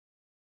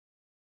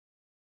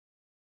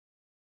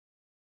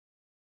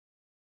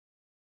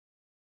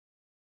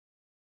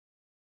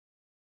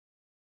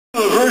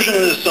A version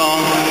of this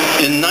song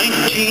in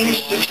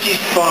 1965.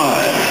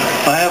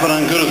 I have it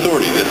on good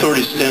authority. The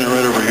authority's standing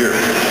right over here.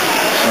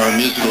 Our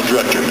musical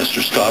director,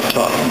 Mr. Scott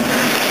Totten.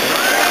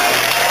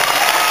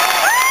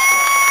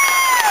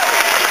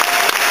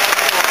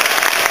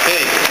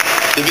 Hey,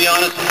 to be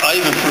honest, I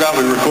even forgot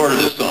we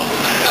recorded this song.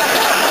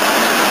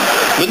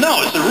 But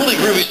no, it's a really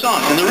groovy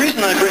song. And the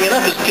reason I bring it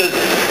up is because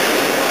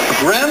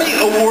Grammy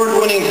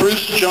Award-winning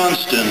Bruce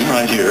Johnston,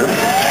 right here,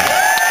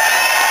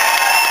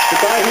 the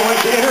guy who went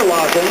to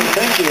Interlochen,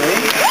 thank you.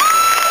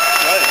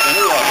 Right,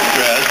 Interlochen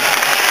grad.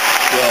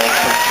 Well,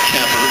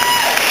 camper.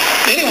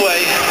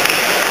 Anyway,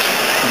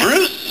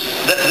 Bruce,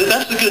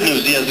 that's the good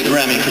news. He has the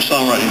Grammy for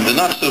songwriting. The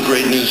not so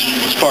great news,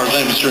 as far as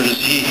I'm concerned, is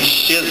he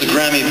has the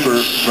Grammy for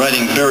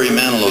writing Barry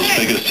Manilow's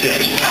biggest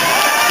hit.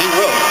 He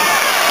wrote,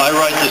 "I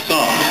Write the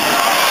Songs."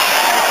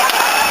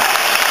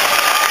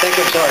 Thank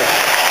you, I'm sorry.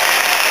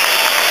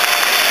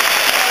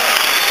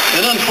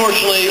 And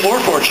unfortunately,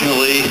 or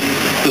fortunately,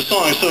 the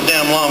song is so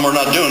damn long we're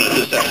not doing it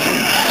this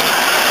afternoon.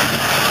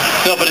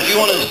 No, but if you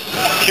want to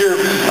hear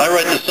I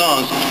Write the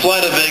Songs,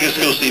 fly to Vegas,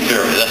 go see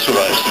Barry. That's what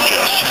I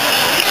suggest.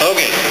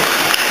 Okay.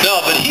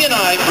 No, but he and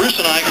I, Bruce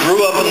and I,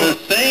 grew up in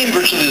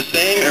virtually the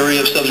same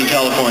area of Southern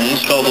California.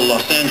 It's called the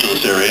Los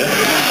Angeles area.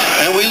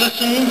 And we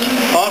listened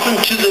often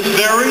to the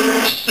very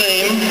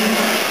same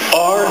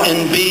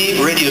R&B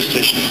radio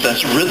stations.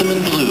 That's rhythm and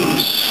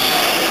blues.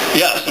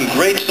 Yeah, some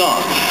great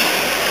songs.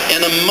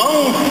 And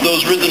among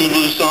those rhythm and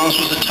blues songs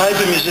was a type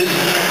of music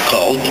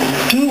called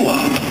Doo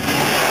Wop.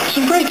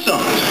 Some great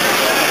songs.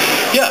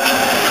 Yeah,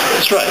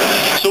 that's right.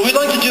 So we'd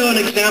like to do an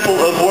example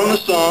of one of the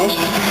songs.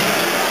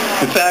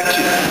 In fact,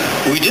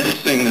 we did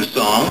sing this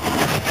song.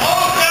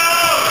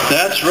 Motown!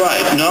 That's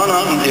right. No,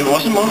 it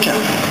wasn't Motown.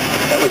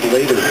 That was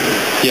later.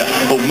 Yeah,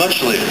 well,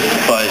 much later,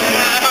 by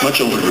much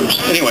older groups.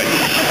 Anyway.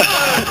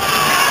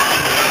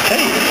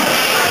 Hey.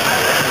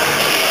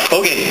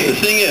 Okay, the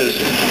thing is,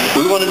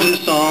 we want to do this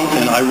song,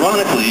 and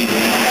ironically,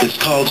 it's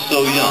called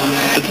So Young.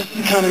 But this is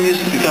the kind of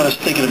music that got us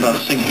thinking about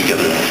singing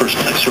together in the first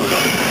place. Here we go.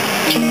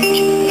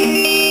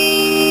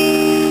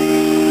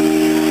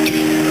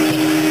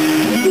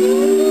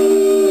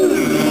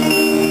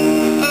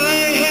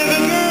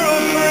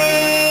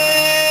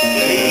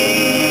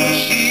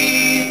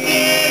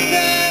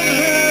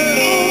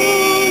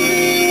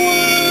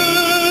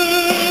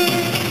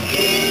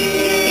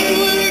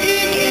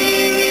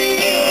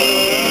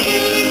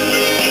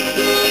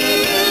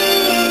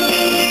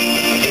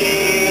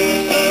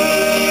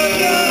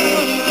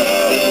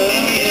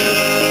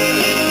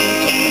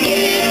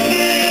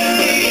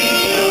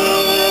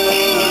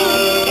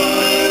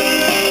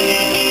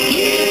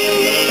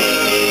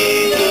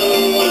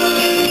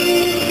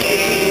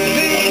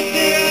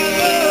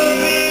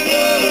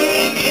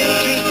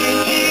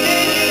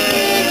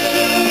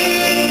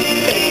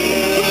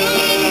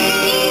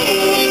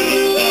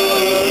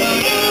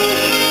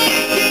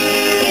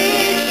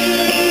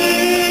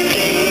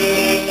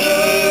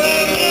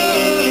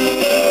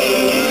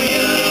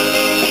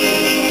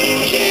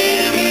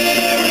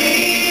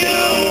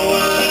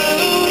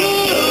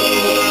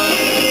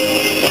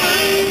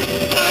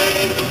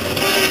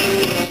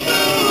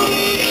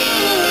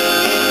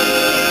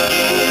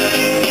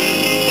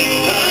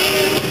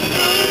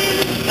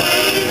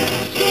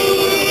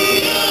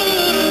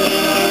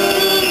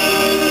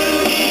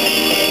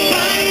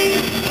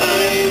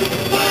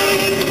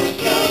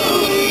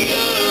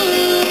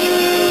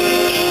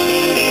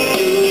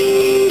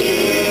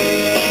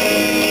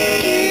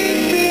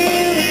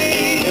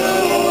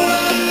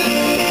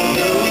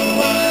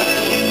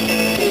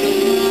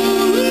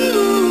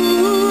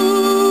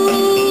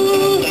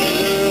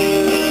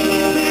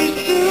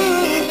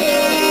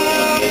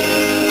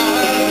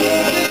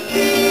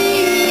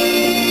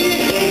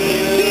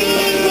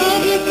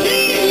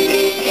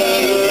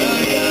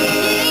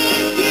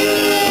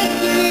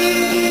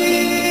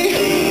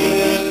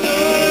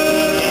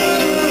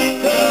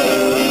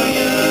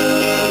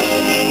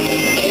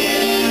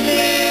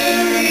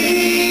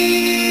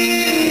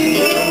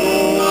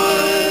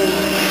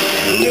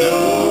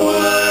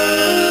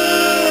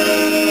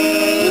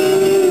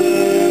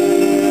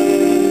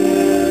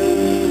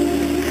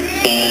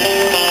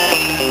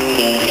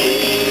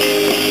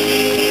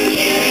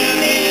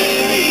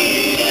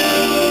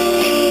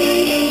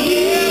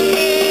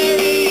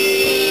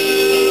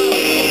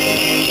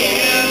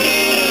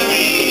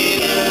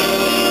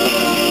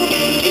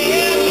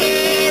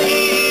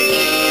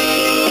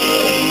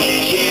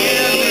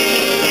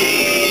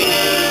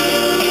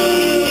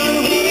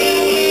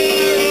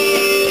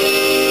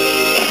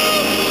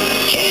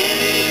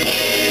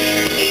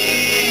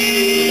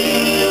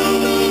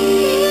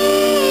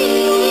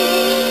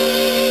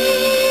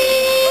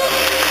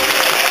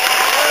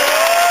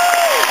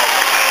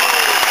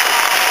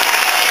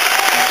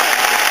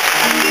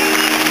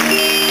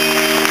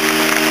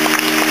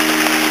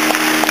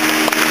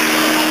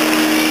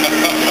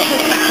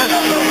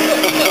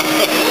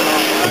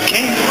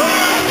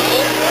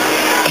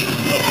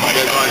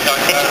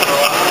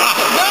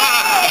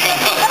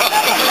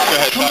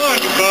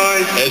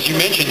 As you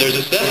mentioned, there's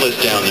a set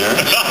list down there.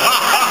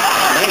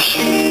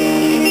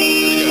 wish